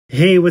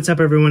Hey, what's up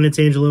everyone? It's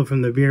Angelo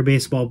from the Beer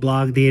Baseball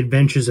blog, The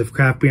Adventures of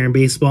Craft Beer and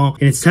Baseball,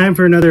 and it's time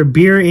for another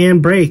beer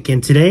and break.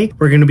 And today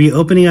we're going to be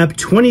opening up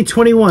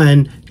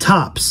 2021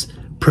 Topps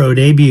Pro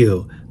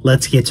Debut.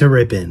 Let's get to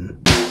ripping.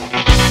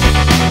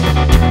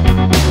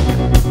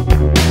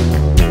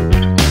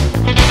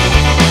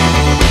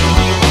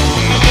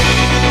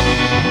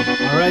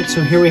 All right,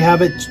 so here we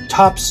have it,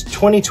 Topps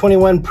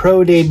 2021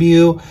 Pro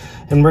Debut.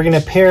 And we're going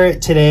to pair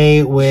it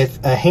today with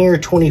a Hangar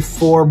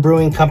 24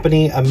 Brewing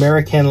Company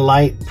American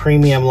Light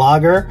Premium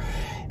Lager.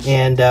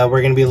 And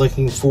we're going to be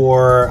looking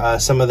for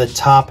some of the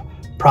top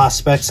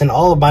prospects in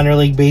all of minor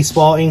league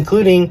baseball,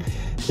 including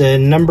the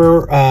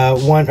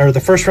the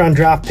first round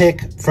draft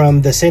pick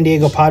from the San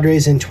Diego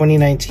Padres in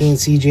 2019,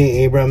 CJ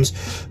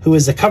Abrams, who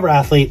is the cover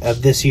athlete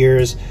of this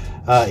year's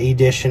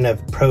edition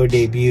of Pro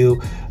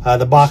Debut.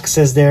 The box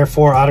says there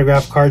 4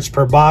 autograph cards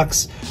per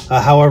box.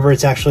 However,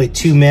 it's actually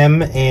 2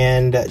 mem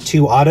and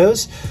 2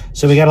 autos.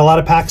 So we got a lot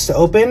of packs to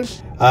open.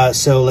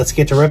 So let's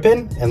get to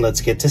ripping and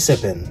let's get to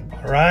sipping.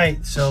 All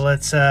right, so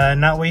let's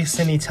not waste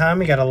any time.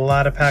 We got a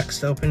lot of packs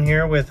to open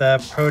here with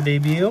Pro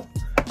Debut.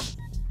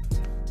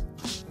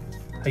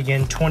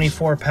 Again,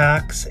 24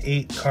 packs,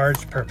 8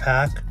 cards per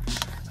pack.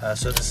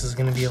 So this is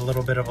going to be a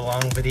little bit of a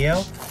long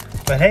video.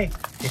 But hey,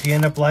 if you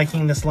end up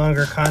liking this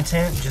longer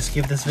content, just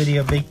give this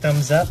video a big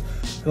thumbs up.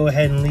 Go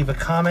ahead and leave a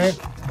comment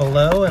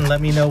below and let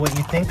me know what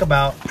you think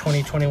about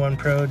 2021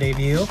 Pro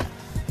Debut.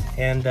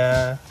 And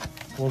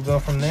we'll go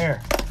from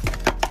there.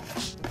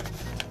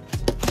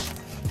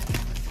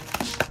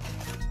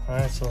 All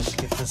right, so let's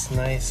get this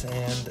nice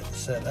and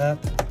set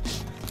up.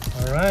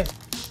 All right.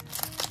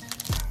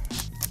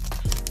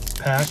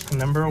 Pack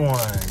number 1.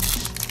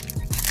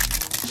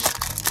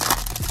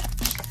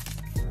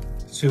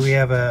 So we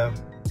have a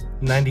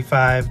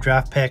 95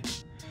 draft pick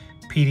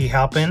P.D.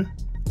 Halpin,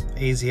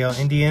 AZL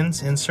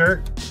Indians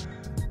insert,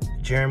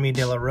 Jeremy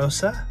De La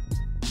Rosa.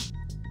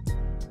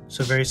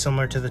 So very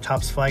similar to the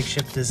Topps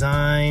flagship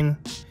design.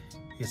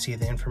 You can see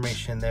the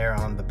information there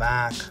on the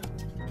back.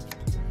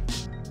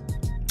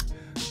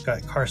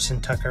 Got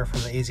Carson Tucker from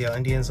the AZL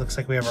Indians. Looks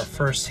like we have our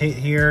first hit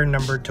here,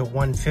 numbered to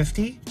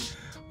 150.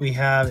 We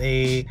have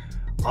a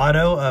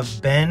auto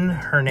of Ben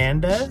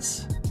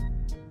Hernandez.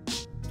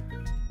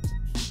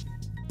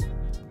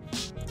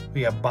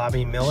 We have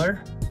Bobby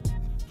Miller,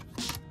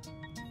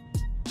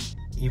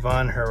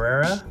 Ivan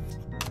Herrera,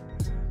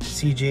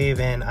 CJ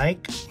Van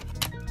Eyck,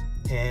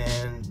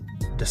 and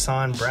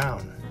Desan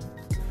Brown.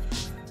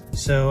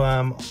 So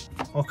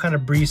I'll kind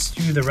of breeze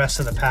through the rest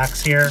of the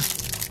packs here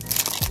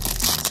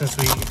since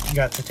we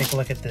got to take a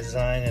look at the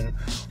design, and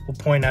we'll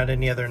point out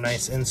any other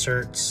nice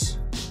inserts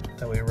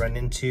that we run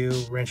into.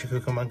 Rancho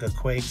Cucamonga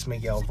Quakes,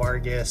 Miguel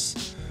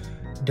Vargas,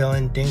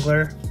 Dylan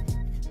Dingler,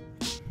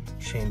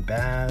 Shane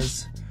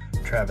Baz,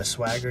 Travis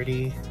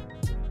Swaggerty,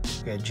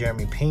 we got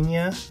Jeremy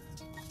Pena,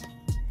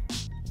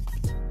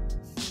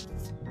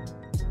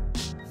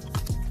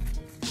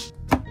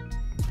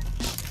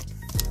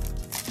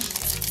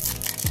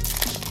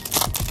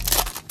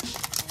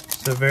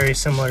 so very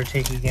similar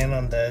take again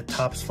on the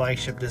Topps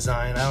flagship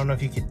design. I don't know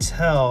if you could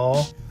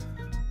tell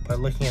by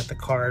looking at the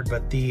card,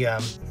 but the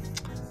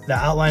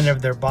outline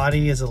of their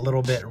body is a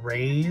little bit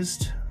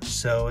raised,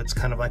 so it's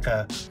kind of like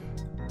a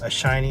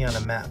shiny on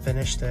a matte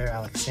finish there.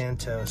 Alex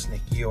Santos,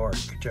 Nick York,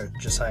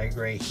 Josiah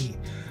Gray, Heat,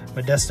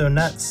 Modesto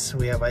Nuts.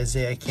 We have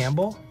Isaiah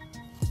Campbell,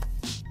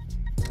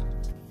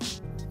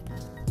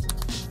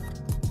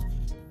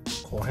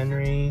 Cole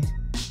Henry,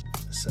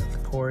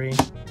 Seth Corey.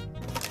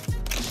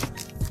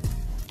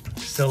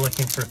 Still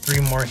looking for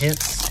 3 more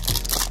hits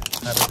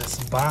out of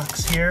this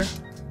box here.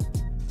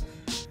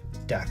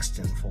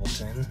 Daxton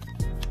Fulton,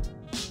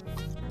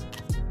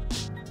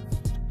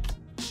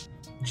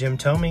 Jim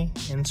Thome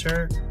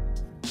insert,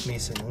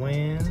 Mason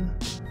Wynn,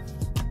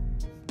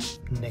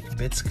 Nick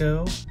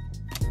Bitsko,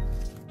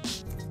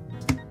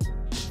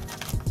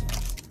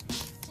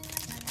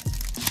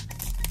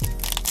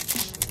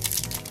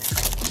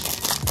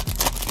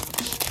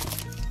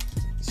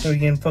 so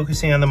again,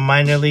 focusing on the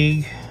minor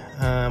league,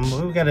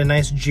 we've got a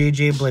nice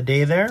JJ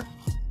Bleday there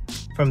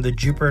from the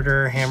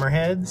Jupiter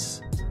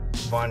Hammerheads,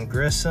 Vaughn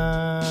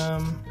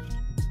Grissom,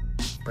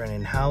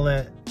 Brennan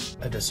Howlett,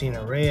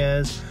 Adesina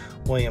Reyes,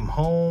 William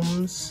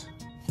Holmes,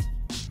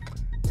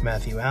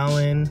 Matthew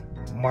Allen,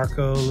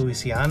 Marco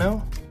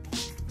Luciano,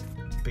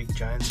 big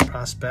Giants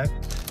prospect.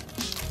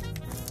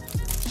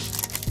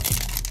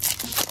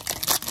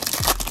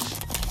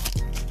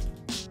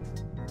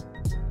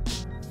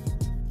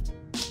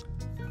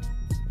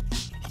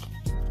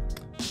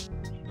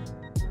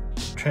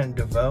 Trent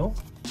DeVoe,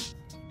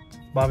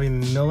 Bobby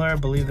Miller, I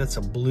believe that's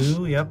a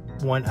blue.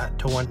 Yep,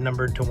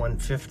 numbered to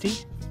 150.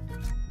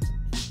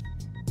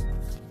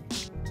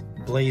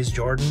 Blaze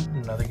Jordan,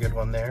 another good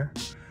one there.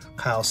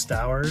 Kyle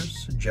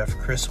Stowers, Jeff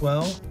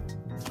Criswell,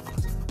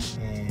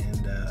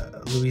 and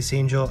Luis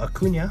Angel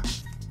Acuna.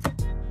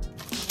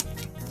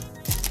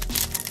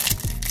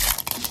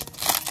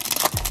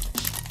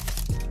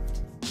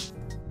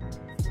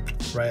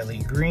 Riley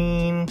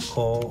Green,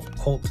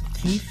 Colt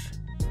Keith,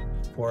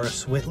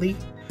 Forrest Whitley.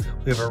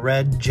 We have a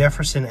red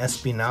Jefferson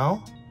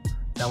Espinal.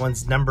 That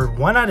one's numbered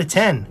 1 out of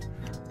 10.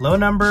 Low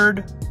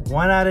numbered,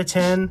 1 out of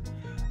 10.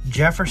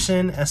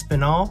 Jefferson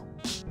Espinal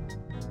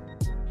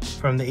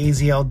from the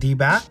AZL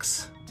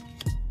D-backs.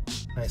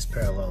 Nice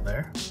parallel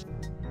there.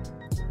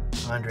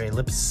 Andre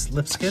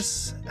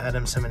Lipskis,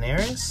 Adam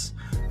Seminaris,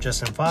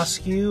 Justin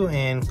Foscue,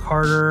 and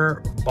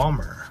Carter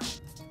Balmer.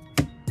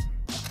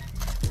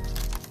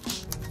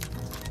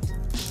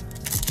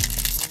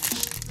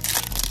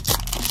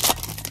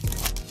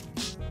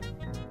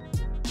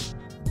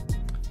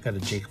 Got a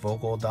Jake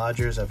Vogel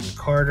Dodgers, Evan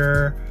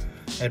Carter,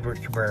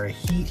 Edward Cabrera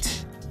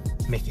Heat,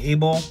 Mick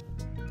Abel,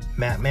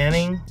 Matt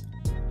Manning,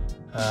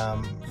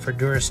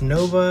 Ferduris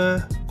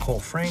Nova, Cole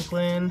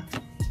Franklin,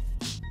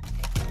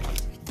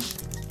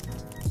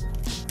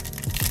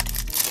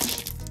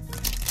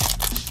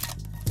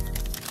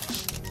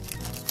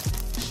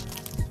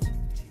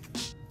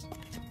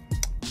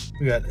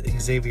 we got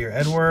Xavier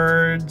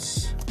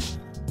Edwards,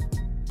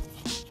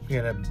 we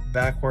got a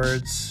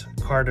backwards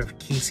card of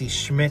Casey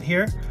Schmidt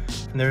here.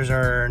 And there's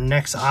our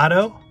next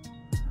auto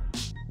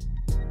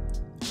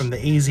from the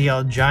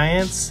AZL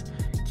Giants,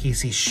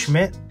 Casey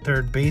Schmidt,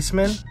 third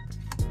baseman.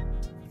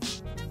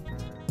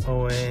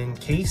 Owen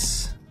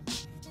Case.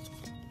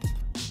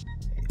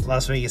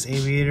 Las Vegas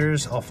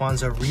Aviators,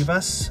 Alfonso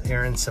Rivas,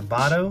 Aaron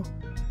Sabato,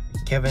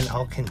 Kevin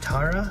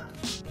Alcantara.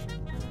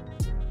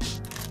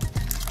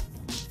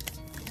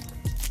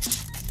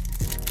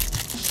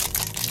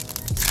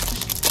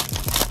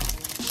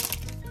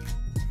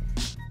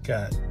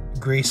 Got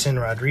Grayson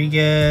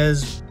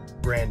Rodriguez,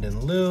 Brandon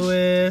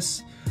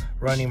Lewis,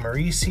 Ronnie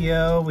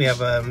Mauricio. We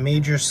have a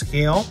major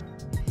scale.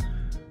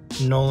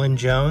 Nolan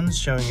Jones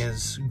showing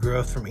his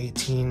growth from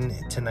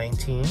 18 to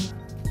 19.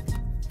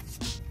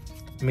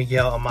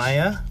 Miguel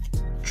Amaya,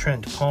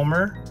 Trent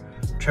Palmer,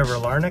 Trevor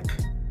Larnach,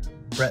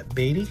 Brett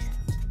Beatty.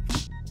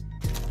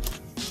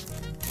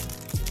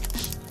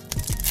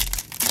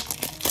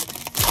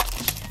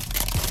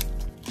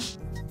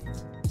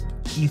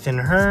 Ethan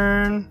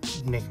Hearn,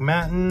 Nick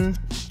Matton,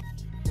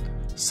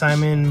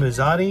 Simon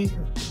Muzzatti,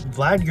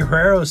 Vlad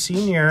Guerrero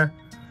Sr.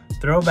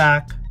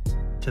 throwback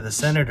to the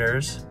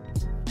Senators.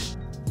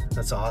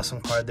 That's an awesome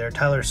card there.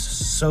 Tyler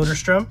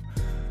Soderstrom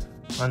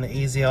on the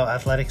AZL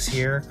Athletics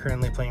here,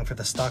 currently playing for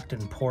the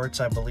Stockton Ports,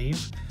 I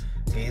believe.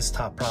 A's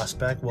top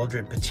prospect.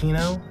 Wildred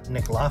Patino,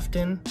 Nick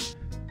Lofton,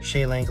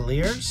 Shea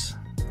Langoliers.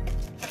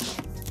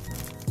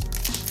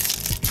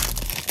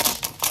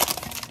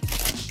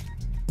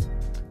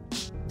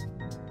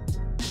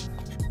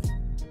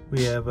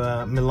 We have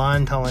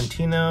Milan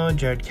Tolentino,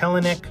 Jared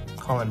Kelenic,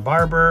 Colin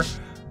Barber,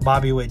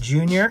 Bobby Witt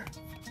Jr.,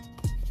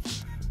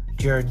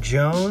 Jared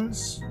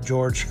Jones,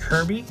 George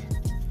Kirby,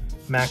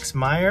 Max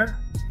Meyer,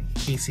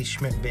 Casey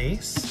Schmidt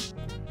base.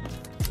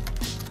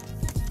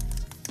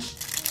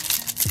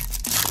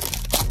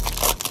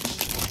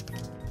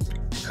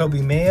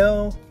 Kobe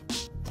Mayo,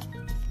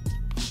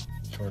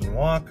 Jordan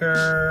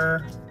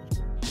Walker,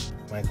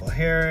 Michael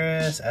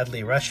Harris,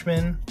 Adley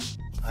Rutschman,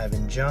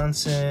 Ivan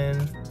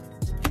Johnson,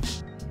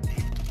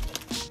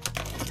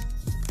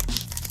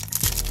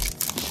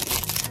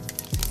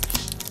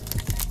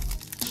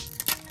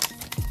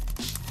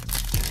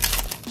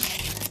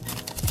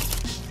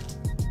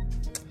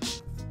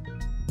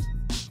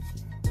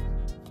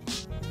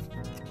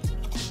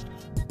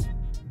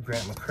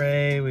 Grant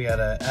McCray. We got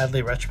a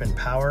Adley Rutschman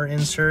power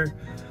insert,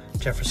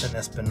 Jefferson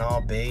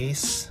Espinal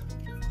base,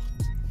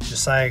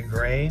 Josiah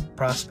Gray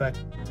prospect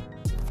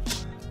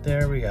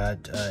there. We got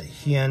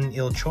Hyun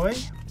Il Choi,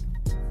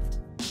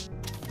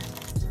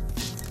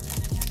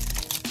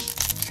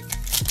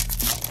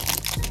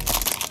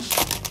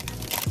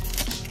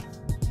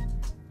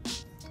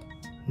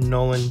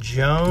 Nolan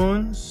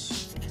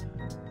Jones,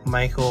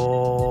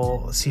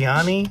 Michael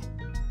Ciani.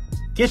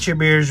 Get your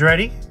beers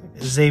ready.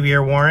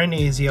 Xavier Warren,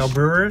 AZL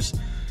Brewers,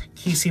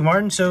 Casey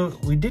Martin. So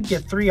we did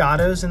get 3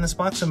 autos in this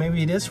box, so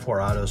maybe it is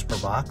 4 autos per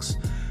box.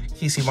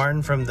 Casey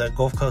Martin from the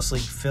Gulf Coast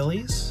League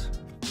Phillies.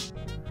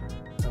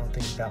 I don't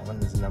think that one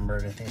is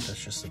numbered. I think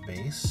that's just a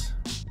base.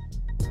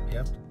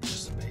 Yep,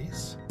 just a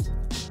base.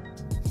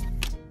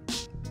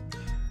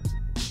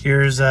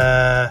 Here's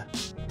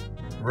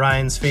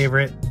Ryan's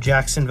favorite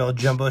Jacksonville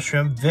Jumbo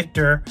Shrimp,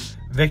 Victor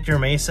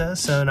Mesa.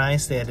 So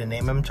nice, they had to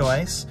name him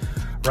twice.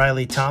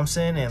 Riley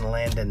Thompson and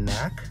Landon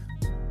Knack.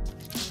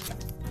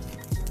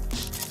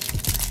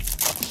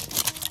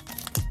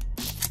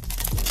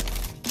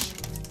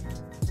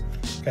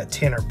 Got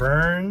Tanner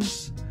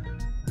Burns,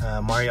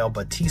 Mariel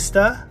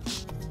Batista,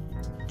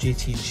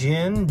 JT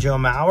Ginn, Joe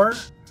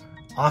Mauer,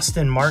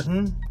 Austin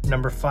Martin,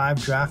 number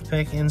 5 draft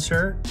pick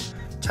insert,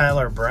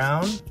 Tyler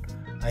Brown,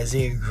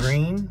 Isaiah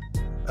Green,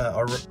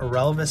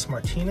 Aurelvis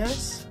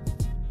Martinez,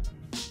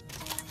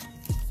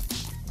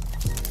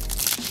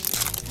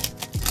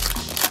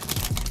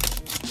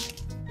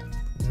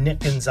 Nick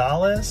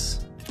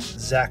Gonzalez,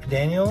 Zach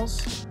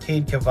Daniels,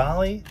 Cade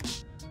Cavalli,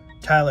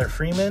 Tyler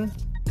Freeman,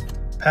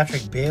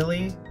 Patrick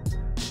Bailey,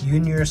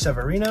 Junior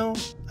Severino,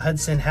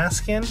 Hudson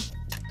Haskin,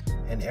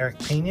 and Eric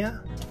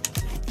Pena.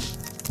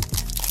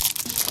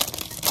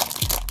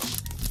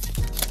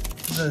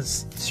 This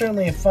is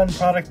certainly a fun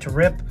product to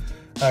rip.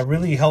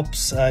 Really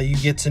helps you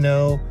get to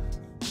know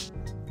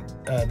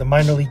the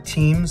minor league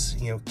teams.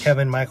 You know,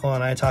 Kevin, Michael,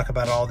 and I talk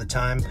about it all the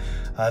time.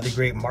 The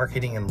great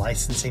marketing and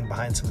licensing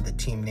behind some of the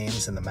team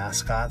names and the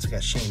mascots. We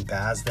got Shane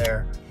Baz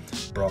there,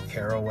 Burl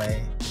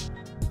Caraway,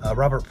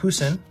 Robert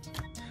Pusin,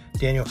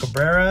 Daniel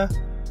Cabrera,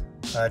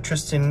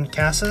 Tristan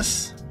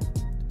Casas,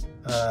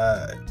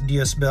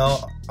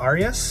 Diosbel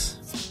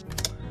Arias,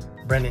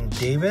 Brendan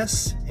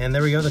Davis, and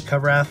there we go, the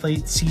cover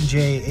athlete,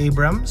 CJ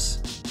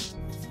Abrams.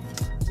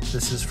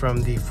 This is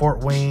from the Fort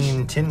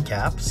Wayne Tin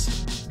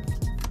Caps.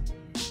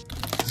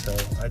 So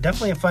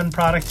definitely a fun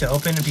product to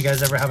open if you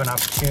guys ever have an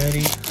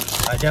opportunity.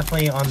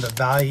 Definitely on the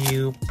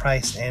value,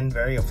 priced, and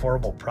very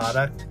affordable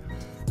product.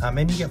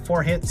 And you get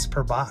 4 hits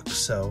per box,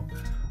 so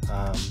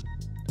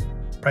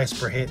price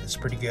per hit is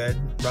pretty good.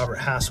 Robert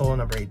Hassel,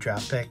 number 8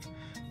 draft pick.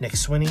 Nick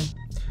Swinney.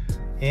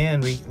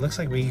 And looks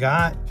like we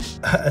got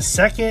a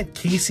second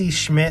Casey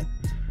Schmidt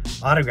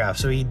autograph.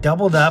 So he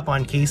doubled up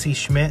on Casey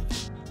Schmidt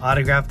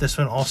autograph. This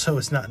one also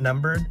is not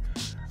numbered,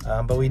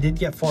 but we did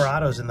get 4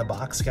 autos in the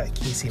box. Got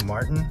Casey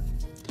Martin,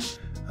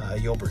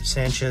 Yolbert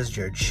Sanchez,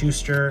 Jared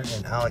Schuster,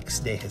 and Alex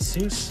De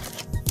Jesus.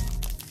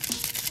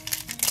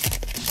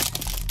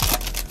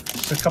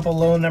 So a couple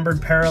low numbered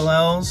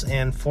parallels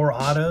and 4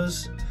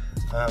 autos.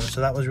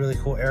 So that was really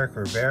cool. Eric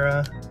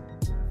Rivera,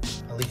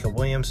 Alika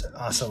Williams,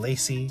 Asa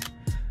Lacy,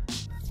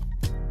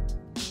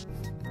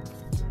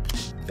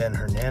 Ben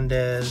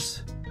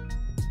Hernandez,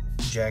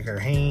 Jagger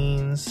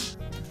Haynes.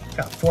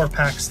 Got 4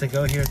 packs to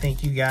go here.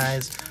 Thank you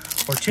guys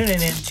for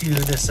tuning into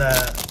this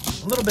a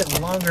little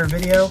bit longer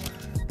video,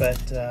 but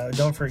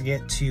don't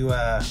forget to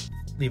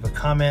leave a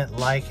comment,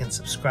 like, and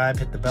subscribe.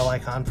 Hit the bell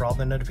icon for all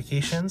the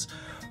notifications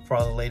for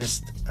all the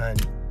latest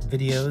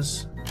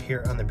videos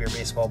here on the Beer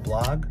Baseball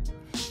blog.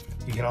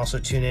 You can also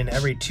tune in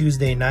every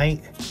Tuesday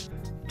night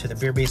to the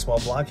Beer Baseball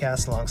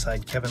blogcast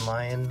alongside Kevin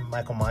Lyon,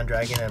 Michael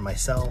Mondragon, and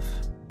myself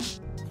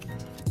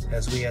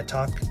as we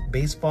talk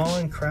baseball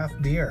and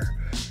craft beer.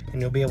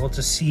 And you'll be able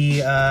to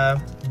see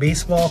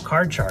baseball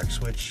card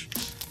sharks, which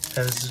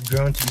has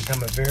grown to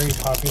become a very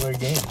popular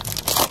game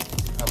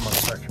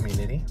amongst our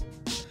community.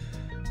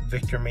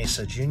 Victor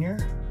Mesa Jr.,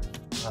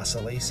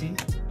 Asa Lacy,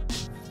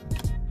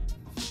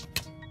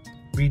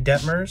 Reed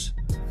Detmers,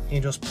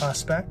 Angels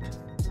prospect,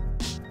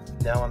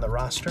 now on the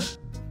roster.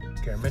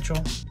 Garrett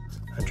Mitchell,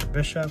 Hunter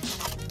Bishop,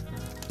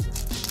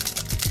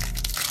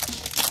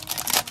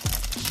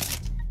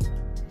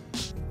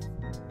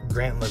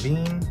 Grant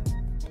Levine,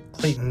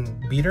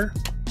 Clayton Beater.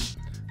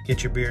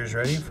 Get your beers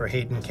ready for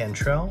Hayden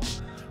Cantrell.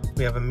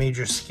 We have a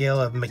major scale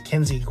of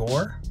Mackenzie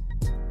Gore,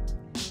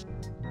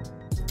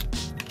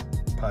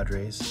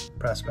 Padres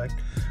prospect,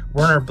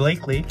 Werner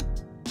Blakely,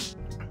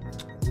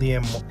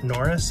 Liam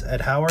Norris,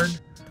 Ed Howard,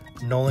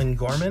 Nolan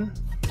Gorman.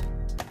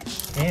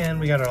 And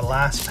we got our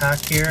last pack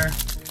here.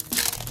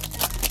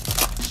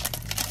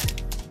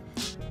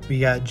 We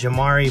got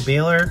Jamari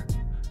Baylor,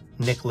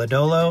 Nick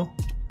Lodolo,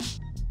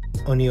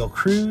 O'Neill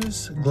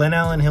Cruz, Glenn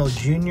Allen Hill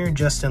Jr.,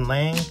 Justin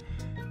Lang,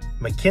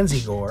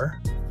 Mackenzie Gore,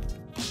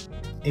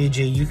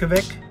 AJ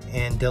Yukovic,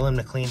 and Dylan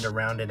McLean to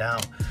round it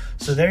out.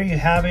 So there you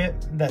have it.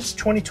 That's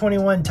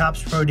 2021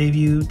 Topps Pro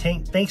debut.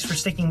 Thanks for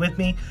sticking with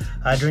me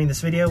during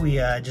this video. We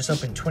just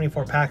opened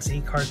 24 packs,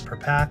 8 cards per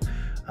pack.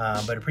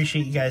 But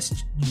appreciate you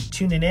guys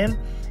tuning in.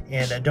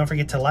 And don't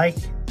forget to like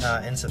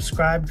and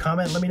subscribe,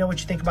 comment. Let me know what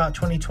you think about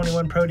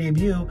 2021 Pro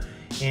debut.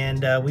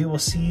 And we will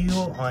see you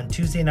on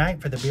Tuesday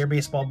night for the Beer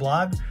Baseball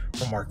blog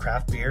for more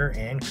craft beer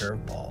and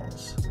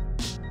curveballs.